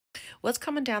what's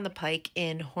coming down the pike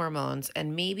in hormones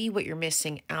and maybe what you're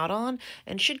missing out on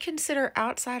and should consider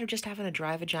outside of just having a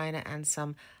dry vagina and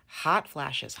some hot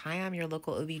flashes. Hi, I'm your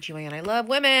local OBGYN. I love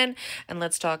women, and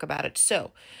let's talk about it.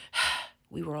 So,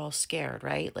 we were all scared,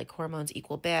 right? Like hormones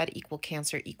equal bad, equal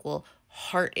cancer, equal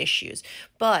heart issues.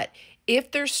 But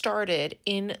if they're started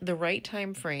in the right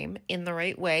time frame, in the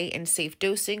right way, and safe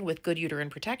dosing with good uterine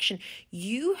protection,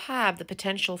 you have the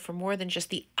potential for more than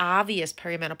just the obvious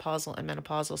perimenopausal and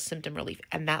menopausal symptom relief.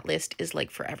 And that list is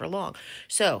like forever long.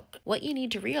 So, what you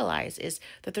need to realize is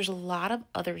that there's a lot of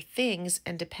other things,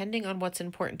 and depending on what's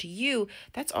important to you,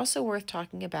 that's also worth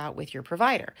talking about with your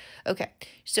provider. Okay,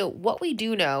 so what we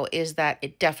do know is that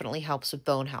it definitely helps with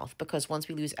bone health because once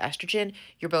we lose estrogen,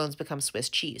 your bones become Swiss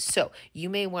cheese. So you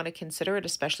may want to consider it,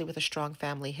 especially with a strong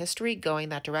family history, going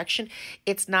that direction.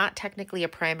 It's not technically a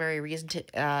primary reason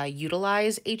to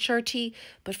utilize HRT,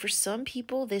 but for some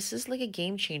people, this is like a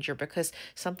game changer because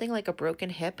something like a broken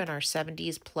hip in our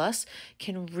 70s plus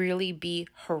can really be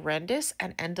horrendous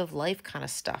and end of life kind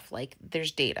of stuff. Like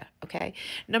there's data, okay?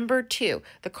 Number two,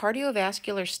 the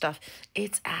cardiovascular stuff,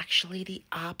 it's actually the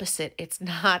opposite. It's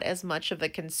not as much of a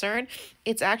concern.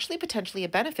 It's actually potentially a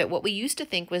benefit. What we used to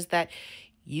think was that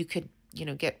you could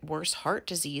get worse heart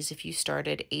disease if you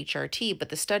started HRT, but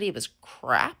the study was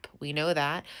crap. We know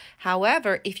that.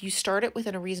 However, if you start it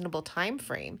within a reasonable time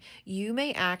frame, you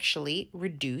may actually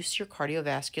reduce your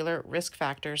cardiovascular risk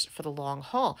factors for the long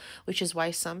haul, which is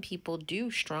why some people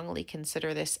do strongly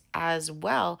consider this as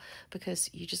well, because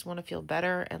you just want to feel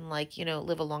better and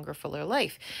live a longer, fuller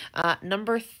life.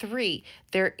 Number three,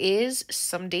 there is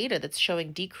some data that's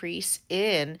showing decrease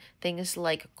in things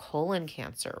like colon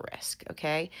cancer risk,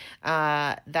 okay?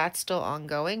 That's still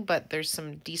ongoing, but there's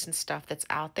some decent stuff that's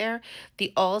out there.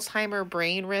 The Alzheimer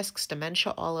brain risks,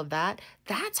 dementia, all of that,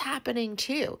 that's happening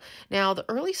too. Now, the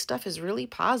early stuff is really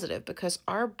positive because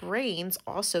our brains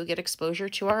also get exposure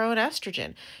to our own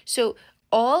estrogen. So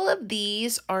all of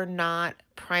these are not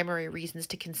primary reasons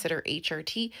to consider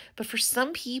HRT, but for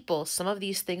some people, some of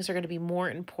these things are going to be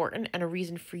more important and a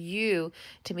reason for you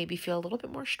to maybe feel a little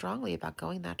bit more strongly about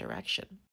going that direction.